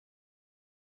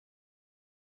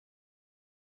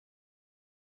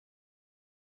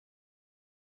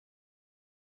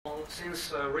Well,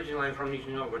 since originally I'm from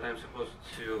Nizhny Novgorod, I'm supposed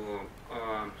to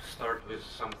start with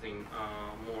something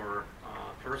more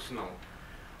personal.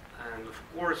 And of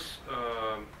course,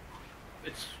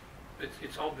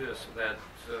 it's obvious that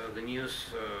the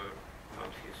news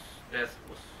about his death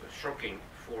was shocking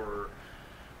for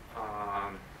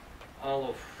all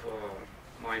of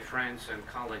my friends and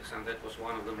colleagues, and that was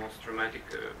one of the most traumatic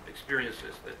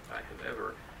experiences that I have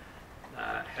ever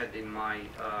had in my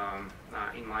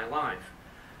life.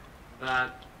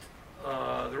 But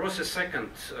there was a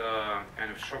second kind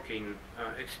of shocking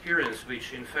experience,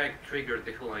 which in fact triggered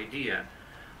the whole idea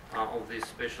of this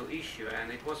special issue,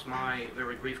 and it was my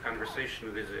very brief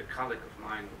conversation with a colleague of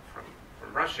mine from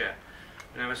Russia.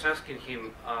 When I was asking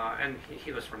him, and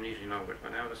he was from Nizhny Novgorod,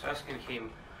 when I was asking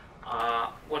him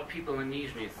what people in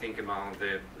Nizhny think about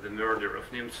the murder of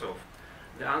Nemtsov,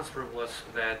 the answer was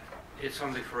that it's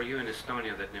only for you in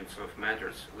Estonia that Nemtsov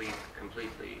matters. We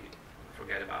completely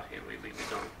forget about him. We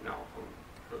don't know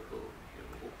who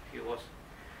he was.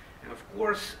 And of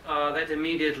course, that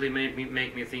immediately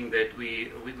made me think that we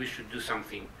should do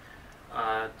something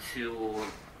to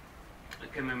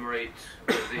commemorate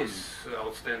this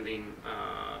outstanding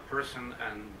person,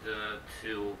 and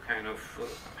to kind of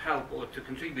help or to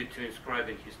contribute to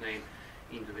inscribing his name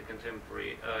into the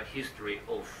contemporary history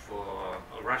of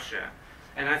Russia.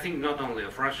 And I think not only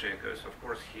of Russia, because of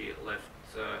course he left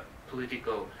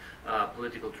political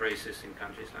traces in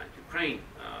countries like Ukraine,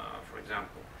 for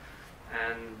example.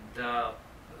 And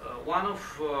one of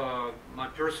my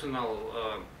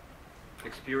personal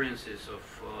experiences of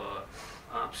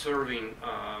observing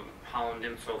how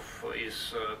Nemtsov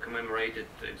is commemorated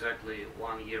exactly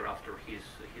 1 year after his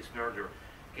murder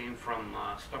came from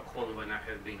Stockholm, when I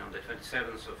have been on the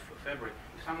 27th of February.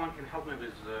 If someone can help me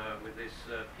with this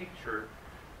picture.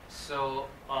 So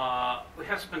we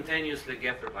have spontaneously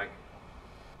gathered like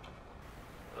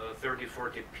 30,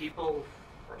 40 people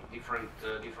from different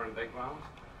backgrounds.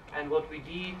 And what we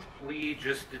did, we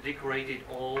just decorated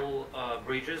all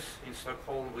bridges in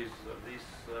Stockholm with this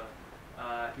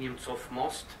Nemtsov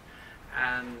most.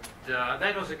 And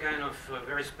that was a kind of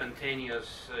very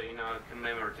spontaneous,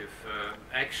 commemorative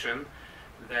action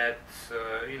that,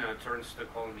 turns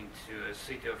Stockholm into a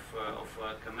city of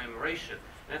commemoration.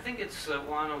 And I think it's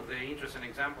one of the interesting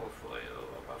examples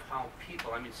of how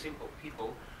people, simple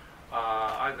people,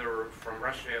 either from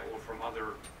Russia or from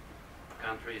other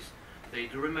countries, they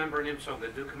do remember Nemtsov,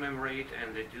 they do commemorate,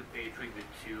 and they do pay tribute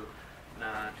to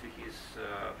his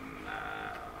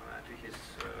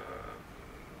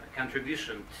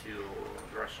contribution to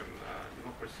Russian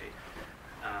democracy,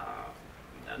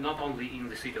 not only in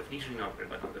the city of Nizhny Novgorod,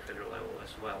 but on the federal level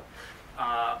as well.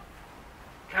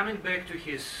 Coming back to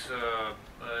his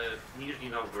Nizhny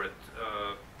Novgorod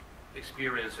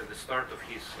experience at the start of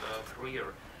his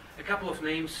career, a couple of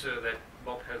names that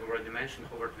Bob has already mentioned,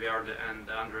 Howard Viarde and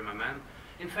Andrey.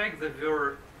 In fact, they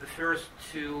were the first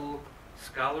two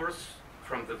scholars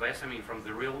from the West, from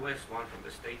the real West, one from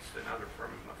the States, another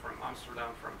from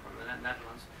Amsterdam, from the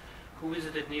Netherlands, who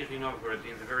visited Nizhny Novgorod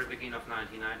in the very beginning of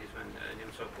 1990s when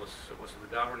Nemtsov was the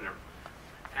governor,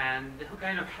 and who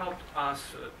kind of helped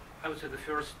us, I would say the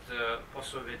first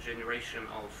post-Soviet generation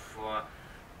of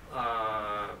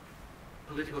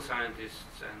political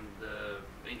scientists and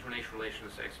international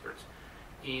relations experts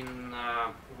in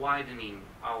widening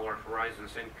our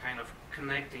horizons and kind of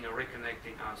connecting or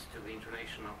reconnecting us to the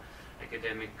international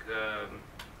academic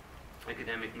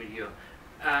milieu.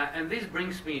 And this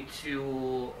brings me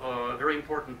to a very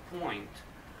important point,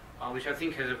 which I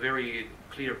think has a very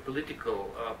clear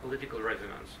political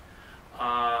resonance.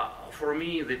 For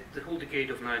me, the whole decade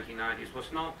of 1990s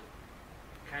was not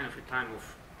kind of a time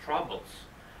of troubles,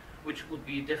 which would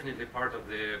be definitely part of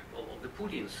the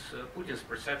Putin's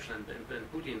perception and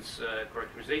Putin's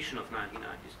characterization of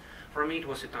 1990s. For me, it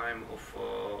was a time of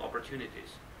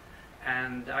opportunities.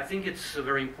 And I think it's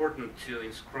very important to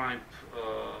inscribe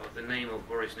the name of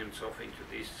Boris Nemtsov into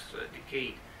this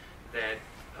decade that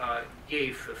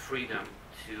gave freedom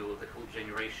to the whole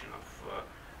generation of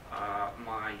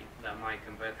my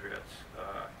compatriots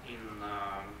in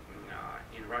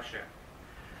Russia.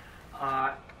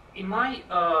 In my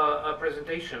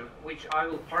presentation, which I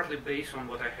will partly base on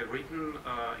what I have written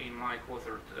in my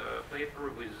co-authored paper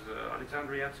with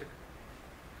Alexander Yatsik,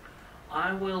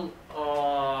 I will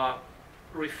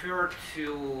refer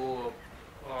to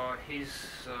his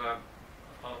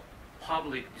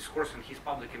public discourse and his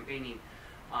public campaigning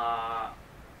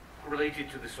related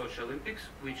to the Sochi Olympics,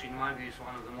 which in my view is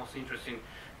one of the most interesting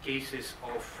cases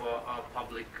of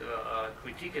public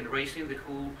critique and raising the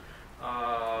whole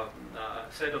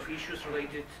set of issues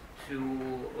related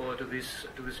to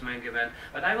this mega event.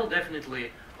 But I will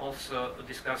definitely also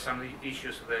discuss some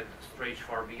issues that stretch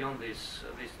far beyond this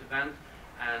event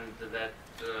and that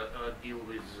deal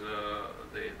with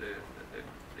the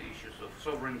issues of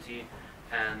sovereignty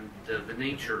and the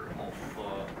nature of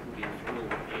Putin's rule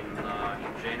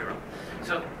in general.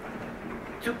 So,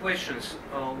 two questions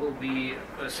will be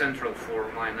central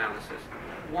for my analysis.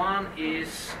 One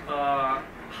is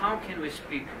how can we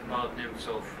speak about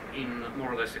Nemtsov in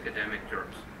more or less academic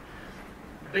terms?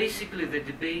 Basically, the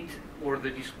debate or the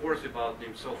discourse about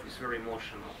Nemtsov is very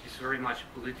emotional. It's very much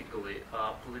politically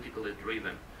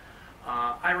driven.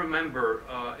 I remember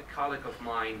a colleague of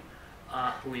mine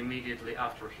who immediately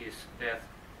after his death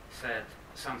said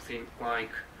something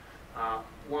like,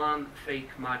 one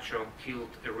fake macho killed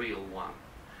a real one.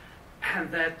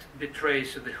 And that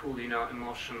betrays the whole,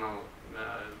 emotional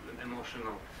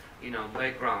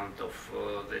background of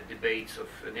the debates of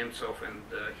Nemtsov and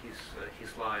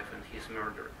his life and his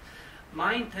murder.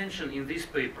 My intention in this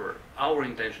paper, our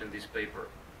intention in this paper,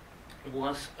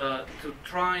 was to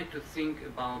try to think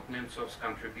about Nemtsov's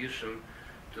contribution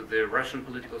to the Russian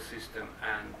political system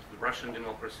and the Russian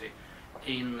democracy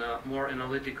in more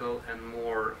analytical and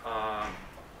more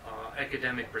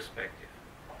academic perspective,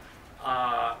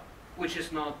 which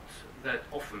is not that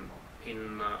often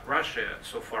in Russia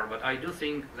so far, but I do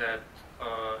think that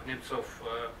Nemtsov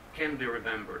can be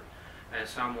remembered as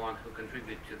someone who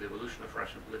contributed to the evolution of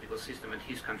Russian political system, and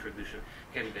his contribution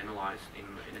can be analyzed in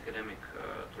academic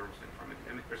terms and from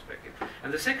academic perspective.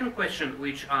 And the second question,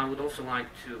 which I would also like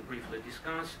to briefly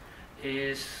discuss,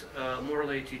 is more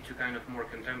related to kind of more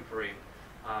contemporary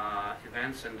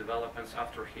events and developments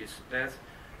after his death.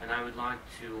 And I would like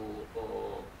to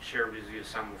share with you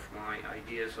some of my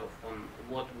ideas on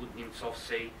what would Nemtsov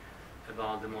say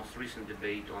about the most recent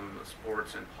debate on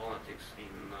sports and politics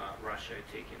in Russia,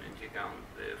 taking into account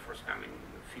the forthcoming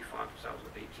FIFA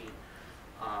 2018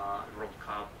 World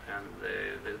Cup and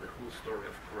the whole story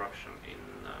of corruption in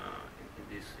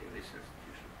this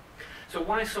institution. So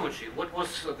why Sochi? What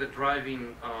was the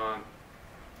driving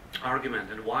argument,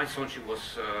 and why Sochi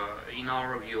was, in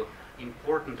our view,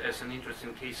 important as an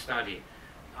interesting case study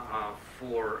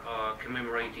for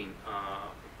commemorating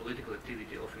political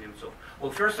activity of Nemtsov? Well,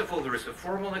 first of all, there is a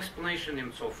formal explanation.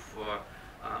 Nemtsov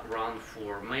ran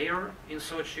for mayor in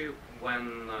Sochi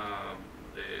when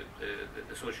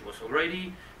the Sochi was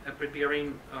already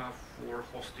preparing for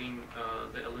hosting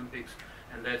the Olympics,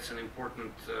 and that's an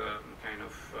important kind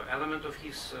of element of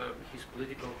his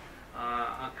political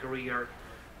career.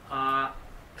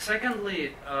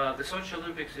 Secondly, the Sochi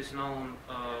Olympics is known,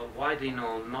 widely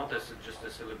known, not as just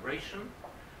a celebration,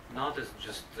 not as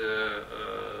just a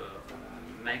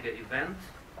mega event,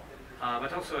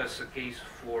 but also as a case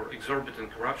for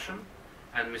exorbitant corruption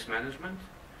and mismanagement,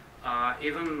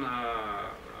 even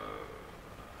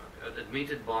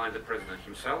admitted by the president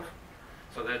himself.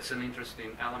 So that's an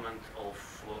interesting element of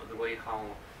the way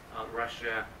how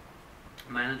Russia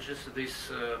manages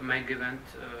this mega event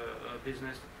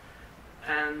business.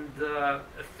 And a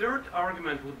third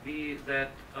argument would be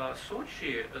that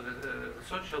Sochi, the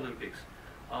Sochi Olympics,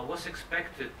 was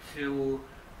expected to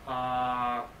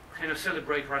kind of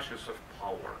celebrate Russian soft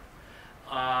power.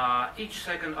 Each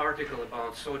second article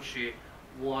about Sochi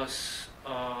was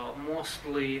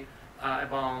mostly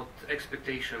about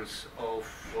expectations of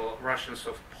Russian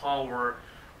soft power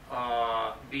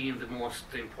being the most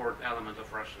important element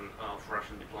of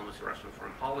Russian diplomacy, Russian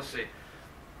foreign policy.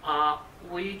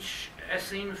 Which, as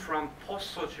seen from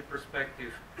post-Sochi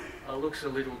perspective, looks a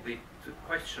little bit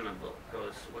questionable,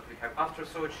 because what we have after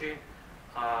Sochi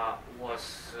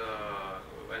was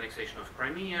annexation of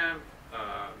Crimea,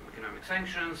 economic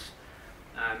sanctions,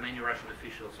 many Russian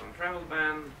officials on travel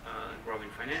ban, growing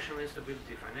financial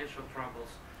instability, financial troubles,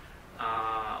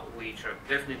 which are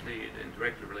definitely and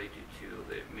directly related to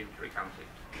the military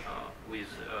conflict with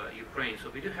Ukraine.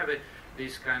 So we do have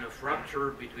this kind of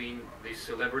rupture between this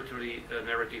celebratory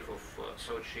narrative of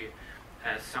Sochi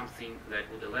as something that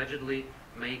would allegedly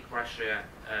make Russia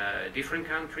a different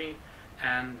country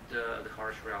and the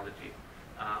harsh reality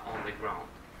on the ground.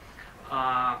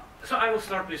 So I will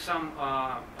start with some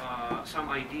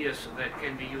ideas that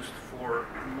can be used for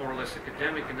more or less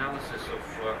academic analysis of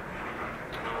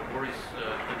Boris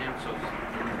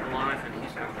Nemtsov's life and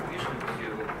his contribution to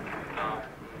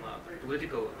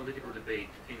political debate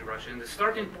in Russia. And the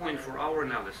starting point for our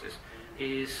analysis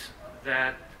is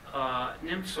that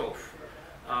Nemtsov,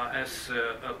 as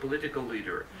a political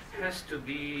leader, has to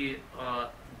be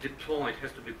deployed,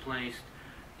 has to be placed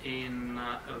in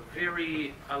a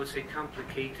very, I would say,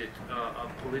 complicated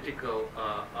political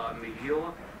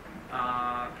milieu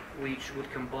which would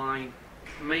combine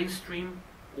mainstream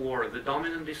or the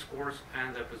dominant discourse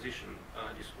and the opposition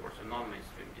discourse, a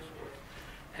non-mainstream discourse.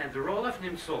 And the role of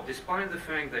Nemtsov, despite the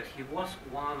fact that he was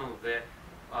one of the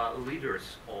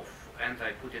leaders of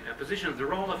anti-Putin opposition, the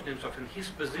role of Nemtsov and his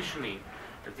positioning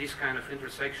at this kind of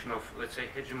intersection of, let's say,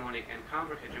 hegemonic and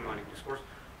counter-hegemonic discourse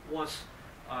was,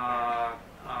 I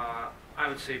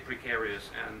would say, precarious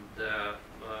and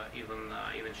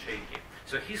even shaky.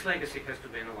 So his legacy has to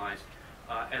be analyzed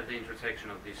at the intersection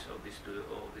of these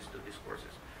two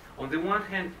discourses. On the one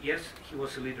hand, yes, he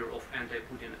was a leader of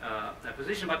anti-Putin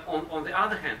opposition, but on the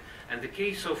other hand, and the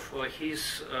case of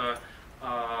his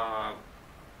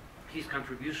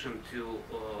contribution to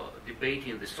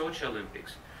debating the Sochi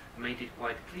Olympics made it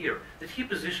quite clear that he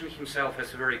positioned himself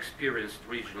as a very experienced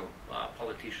regional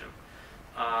politician.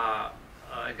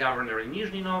 A governor in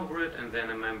Nizhny Novgorod, and then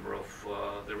a member of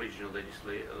the regional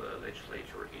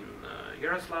legislature in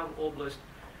Yaroslav Oblast,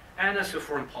 and as a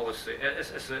foreign policy,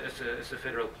 as a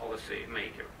federal policy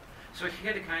maker. So he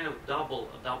had a kind of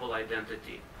double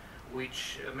identity,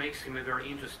 which makes him a very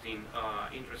interesting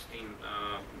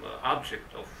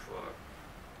object of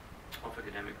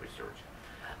academic research.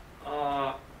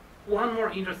 One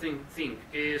more interesting thing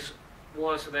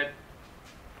was that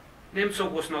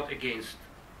Nemtsov was not against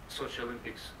Sochi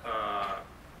Olympics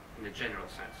in a general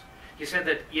sense. He said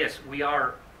that, yes, we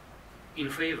are in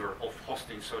favor of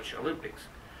hosting Sochi Olympics,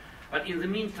 but in the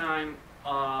meantime,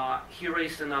 he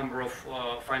raised a number of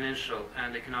financial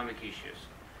and economic issues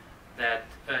that,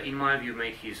 in my view,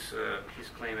 made his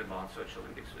claim about Sochi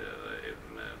Olympics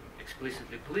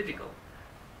explicitly political.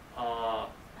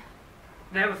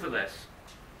 Nevertheless,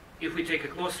 if we take a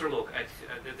closer look at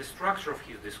the structure of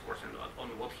his discourse and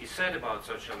on what he said about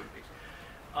Sochi Olympics,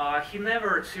 he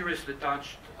never seriously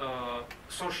touched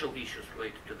social issues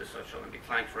related to the Sochi Olympics,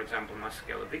 like, for example,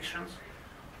 mass-scale evictions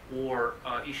or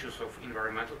issues of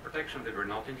environmental protection that were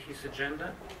not in his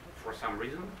agenda for some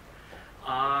reason.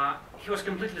 He was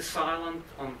completely silent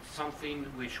on something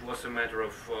which was a matter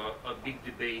of a big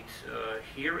debate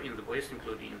here in the West,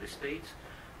 including in the States,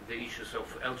 the issues of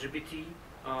LGBT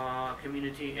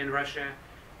community in Russia.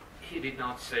 He did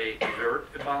not say a word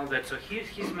about that. So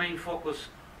his main focus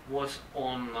was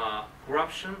on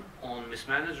corruption, on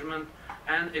mismanagement,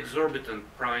 and exorbitant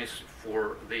price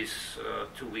for this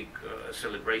two-week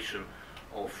celebration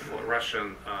of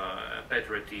Russian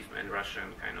patriotism and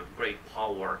Russian kind of great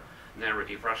power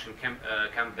narrative. Russian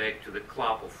come back to the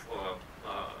club of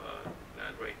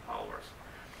great powers.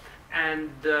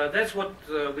 And that's what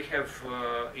we have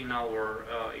in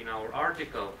our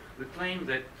article. We claim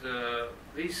that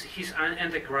his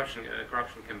anti-corruption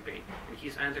campaign and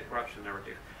his anti-corruption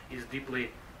narrative is deeply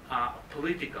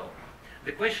political.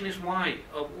 The question is why?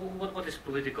 What is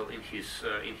political in his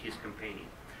campaigning?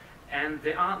 And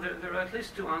there are at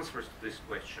least two answers to this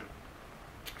question.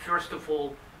 First of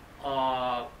all,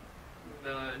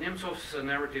 Nemtsov's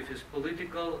narrative is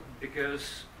political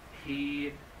because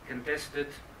he contested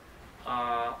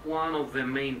one of the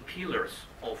main pillars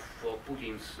of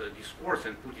Putin's discourse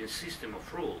and Putin's system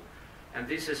of rule. And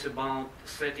this is about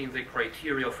setting the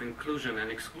criteria of inclusion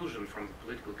and exclusion from the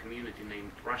political community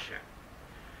named Russia.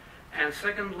 And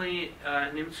secondly,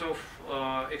 Nemtsov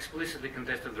explicitly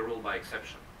contested the rule by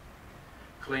exception,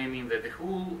 claiming that the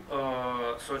whole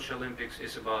Sochi Olympics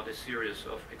is about a series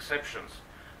of exceptions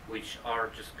which are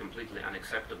just completely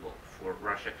unacceptable for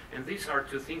Russia. And these are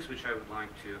two things which I would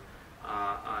like to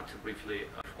briefly,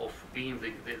 of being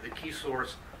the key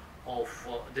source of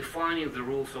defining the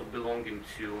rules of belonging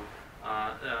to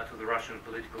the Russian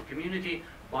political community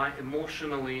by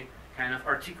emotionally kind of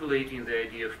articulating the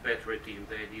idea of patriotism,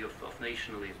 the idea of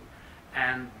nationalism,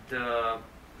 and the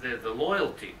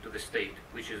loyalty to the state,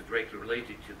 which is directly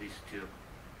related to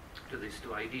these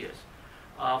two ideas.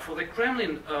 For the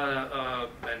Kremlin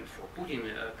and for Putin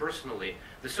personally,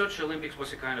 the Sochi Olympics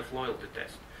was a kind of loyalty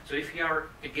test. So if you are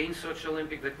against Sochi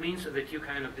Olympics, that means that you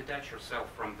kind of detach yourself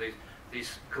from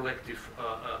this collective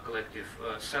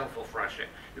self of Russia.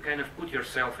 You kind of put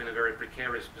yourself in a very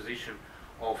precarious position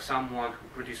of someone who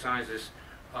criticizes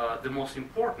the most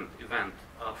important event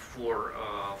for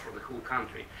the whole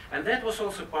country. And that was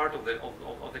also part of the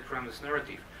Kremlin's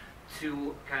narrative,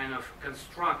 to kind of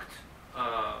construct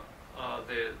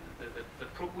the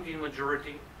pro-Putin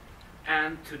majority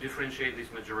and to differentiate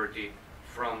this majority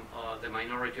from the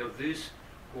minority of those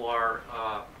who are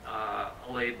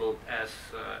labeled as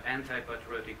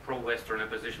anti-patriotic, pro-Western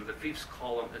opposition, the fifth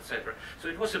column, etc. So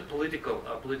it was a political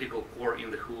core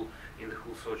in the whole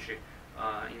Sochi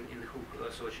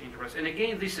Sochi interest. And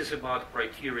again, this is about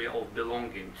criteria of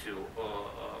belonging to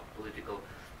political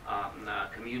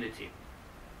community.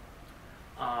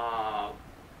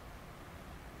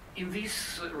 in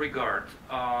this regard,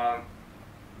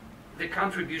 the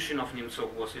contribution of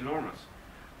Nemtsov was enormous.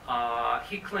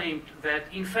 He claimed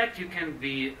that, in fact, you can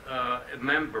be a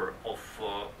member of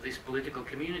this political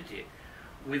community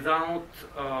without,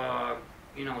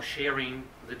 sharing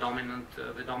the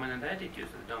dominant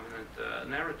attitudes, the dominant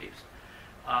narratives,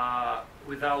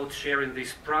 without sharing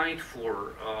this pride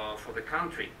for the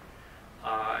country.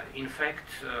 In fact,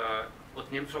 what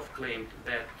Nemtsov claimed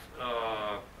that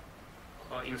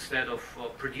instead of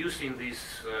producing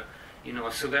this,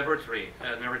 celebratory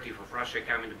narrative of Russia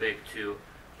coming back to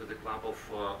the club of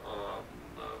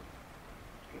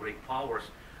great powers,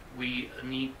 we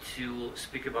need to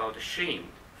speak about shame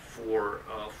for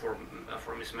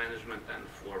mismanagement and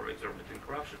for exorbitant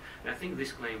corruption. And I think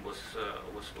this claim was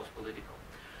political.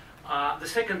 The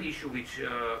second issue, which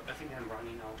I think I'm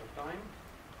running out of time.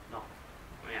 No,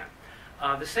 yeah.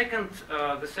 The second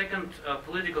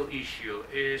political issue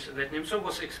is that Nemtsov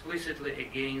was explicitly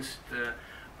against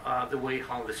the way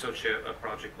how the Sochi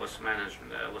project was managed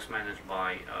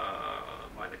by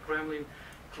the Kremlin.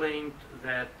 Claimed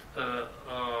that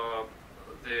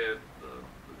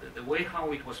the way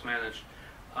how it was managed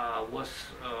was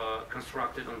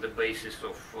constructed on the basis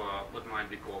of what might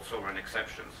be called sovereign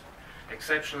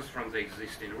exceptions from the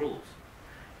existing rules.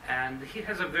 And he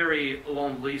has a very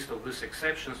long list of these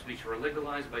exceptions which were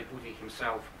legalized by Putin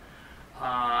himself.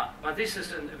 But this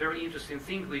is a very interesting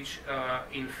thing which,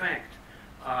 in fact,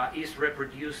 is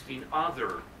reproduced in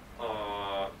other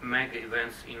mega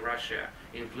events in Russia,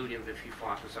 including the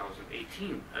FIFA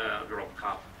 2018 World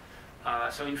Cup.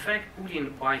 So in fact,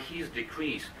 Putin, by his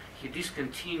decrees, he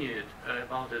discontinued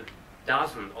about a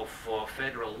dozen of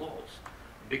federal laws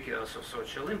because of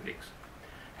Sochi Olympics.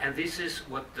 And this is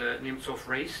what Nemtsov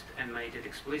raised and made it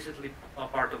explicitly a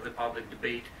part of the public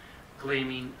debate,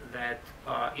 claiming that,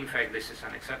 in fact, this is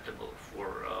unacceptable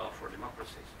for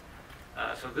democracies.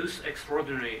 So these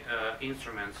extraordinary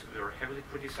instruments were heavily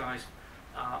criticized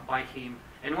by him.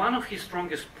 And one of his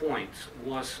strongest points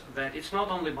was that it's not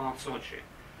only about Sochi.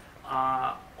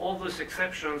 All those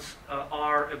exceptions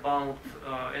are about,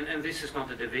 and this is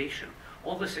not a deviation,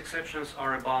 all these exceptions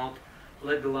are about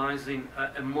legalizing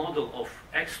a model of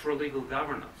extra-legal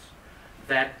governance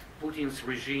that Putin's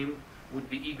regime would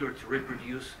be eager to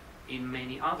reproduce in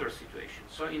many other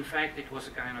situations. So in fact, it was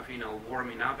a kind of,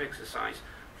 warming up exercise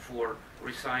for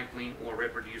recycling or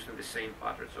reproducing the same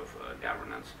patterns of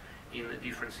governance in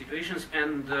different situations.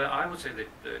 And I would say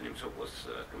that Nemtsov was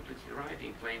completely right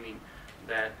in claiming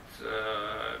that,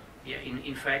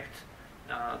 in fact,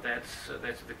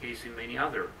 that's the case in many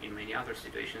other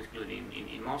situations, including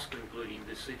in Moscow, including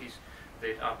the cities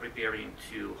that are preparing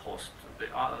to host the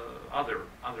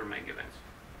other mega events.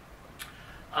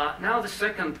 Now the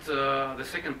second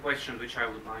question, which I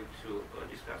would like to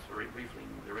discuss very briefly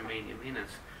in the remaining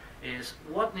minutes, is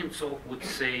what Nemtsov would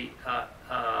say,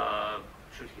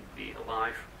 should he be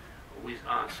alive, with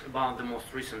us about the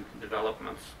most recent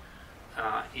developments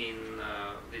in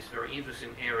this very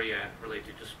interesting area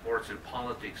related to sports and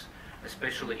politics,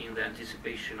 especially in the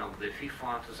anticipation of the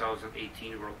FIFA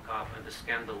 2018 World Cup and the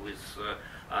scandal with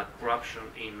corruption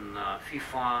in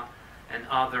FIFA and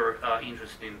other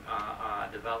interesting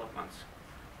developments.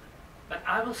 But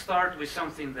I will start with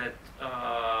something that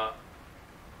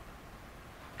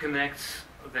connects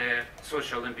the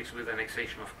Sochi Olympics with the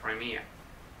annexation of Crimea.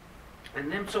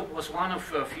 And Nemtsov was one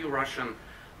of a few Russian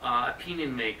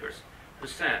opinion makers who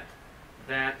said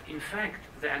that, in fact,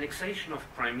 the annexation of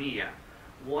Crimea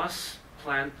was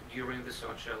planned during the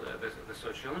Sochi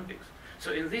Olympics.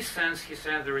 So in this sense, he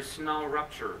said there is no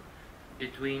rupture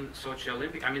between Sochi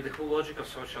Olympics, the whole logic of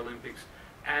Sochi Olympics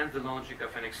and the logic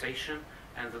of annexation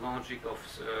and the logic of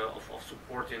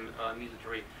supporting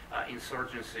military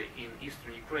insurgency in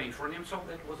eastern Ukraine. For Nemtsov,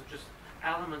 that was just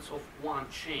elements of one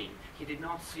chain. He did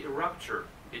not see a rupture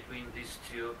between these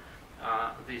two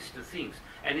things.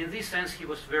 And in this sense, he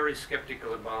was very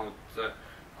skeptical about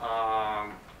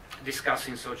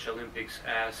discussing Sochi Olympics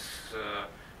as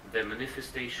the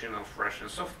manifestation of Russian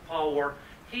soft power.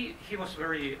 He was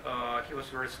very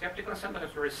skeptical and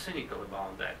sometimes very cynical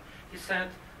about that. He said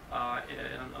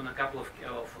on a couple of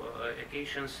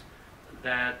occasions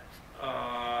that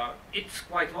it's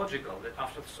quite logical that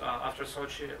after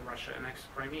Sochi, Russia annexed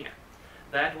Crimea.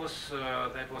 That was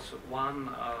one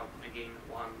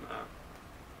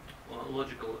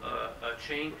logical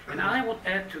chain. And I would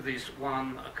add to this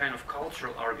one kind of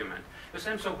cultural argument. Because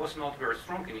Nemtsov was not very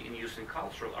strong in using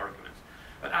cultural arguments.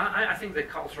 But I think the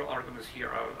cultural arguments here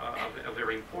are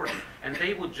very important, and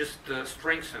they would just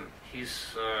strengthen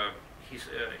his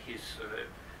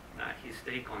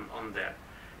take on that.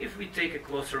 If we take a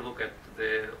closer look at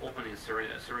the opening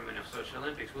ceremony of Sochi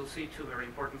Olympics, we'll see two very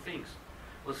important things.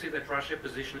 We'll see that Russia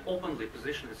openly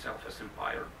positioned itself as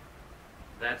empire.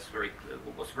 That's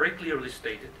was very clearly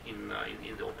stated in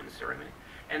the opening ceremony.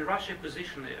 And Russia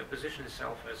positioned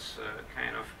itself as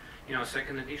kind of,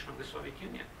 second edition of the Soviet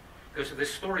Union. Because the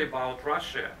story about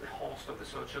Russia, the host of the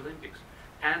Sochi Olympics,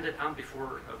 ended on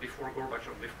before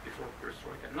Gorbachev, before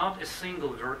Perestroika. Not a single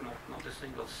word, not a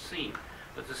single scene,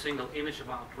 but a single image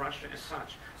about Russia as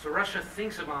such. So Russia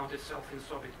thinks about itself in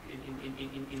Soviet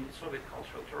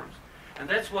cultural terms. And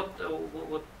that's what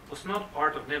was not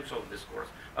part of Nemtsov discourse,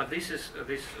 but this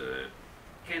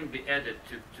can be added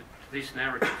to this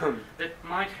narrative that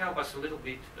might help us a little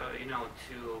bit,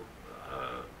 to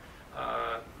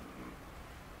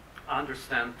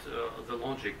understand the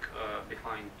logic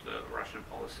behind Russian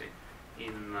policy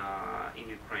in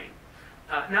Ukraine.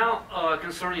 Now,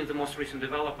 concerning the most recent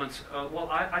developments, well,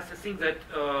 I think that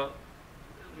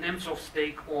Nemtsov's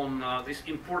take on this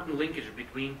important linkage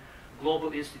between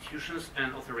global institutions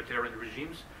and authoritarian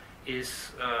regimes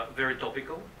is very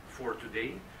topical for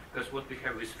today, because what we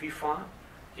have with FIFA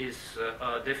is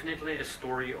definitely a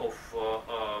story of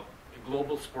a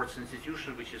global sports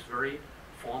institution which is very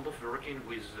fond of working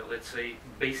with, let's say,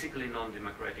 basically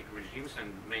non-democratic regimes,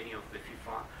 and many of the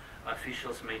FIFA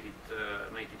officials made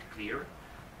it clear.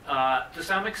 To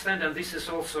some extent, and this is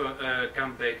also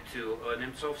come back to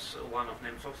one of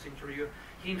Nemtsov's interview,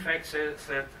 he in fact said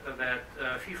that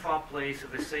FIFA plays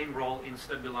the same role in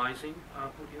stabilizing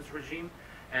Putin's regime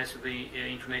as the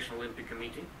International Olympic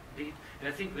Committee did, and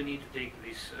I think we need to take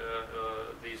this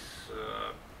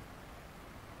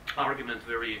argument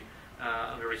very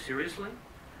seriously.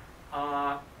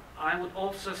 I would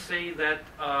also say that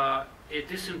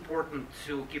it is important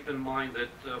to keep in mind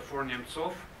that for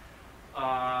Nemtsov,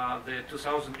 the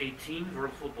 2018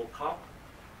 World Football Cup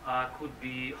could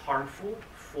be harmful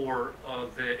for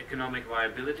the economic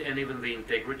viability and even the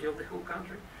integrity of the whole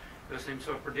country. Because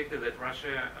Nemtsov predicted that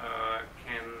Russia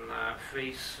can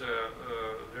face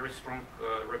very strong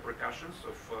repercussions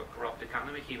of corrupt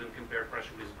economy. He even compared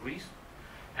Russia with Greece.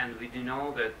 And we do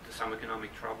know that some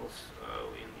economic troubles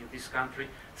in this country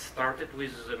started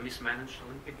with mismanaged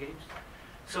Olympic Games.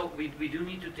 So we do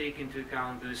need to take into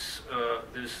account these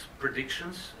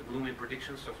predictions, gloomy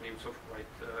predictions of Nemtsov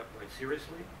quite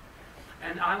seriously.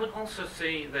 And I would also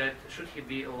say that should he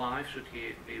be alive, should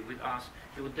he be with us,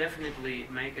 he would definitely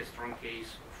make a strong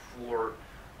case for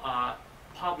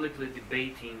publicly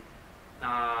debating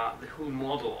the whole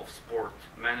model of sport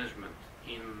management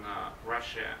in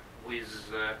Russia,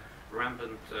 with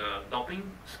rampant doping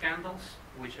scandals,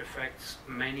 which affects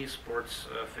many sports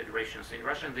federations in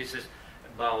Russia. And this is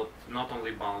not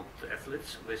only about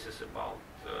athletes, this is about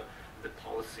the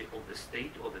policy of the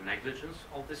state or the negligence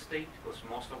of the state, because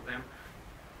most of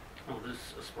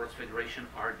this sports federation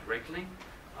are directly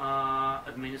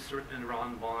administered and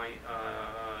run by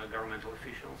governmental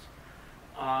officials.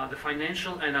 The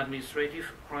financial and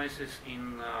administrative crisis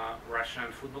in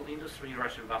Russian football industry,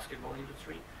 Russian basketball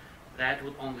industry, that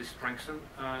would only strengthen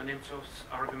Nemtsov's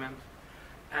argument.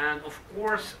 And of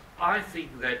course, I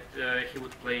think that he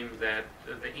would claim that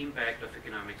the impact of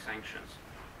economic sanctions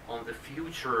on the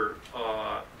future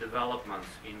developments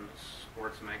in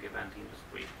sports mega event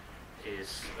industry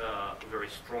is very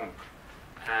strong.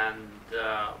 And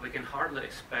we can hardly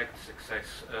expect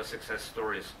success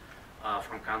stories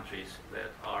from countries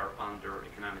that are under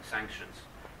economic sanctions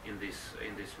in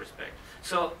this respect.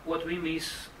 So what we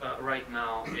miss right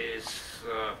now is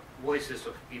voices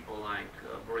of people like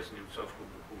Boris Nemtsov,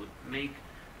 who would make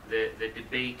the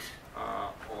debate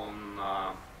on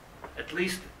at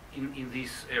least in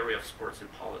this area of sports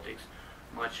and politics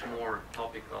much more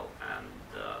topical and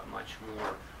much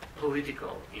more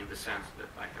political in the sense that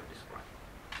I have described.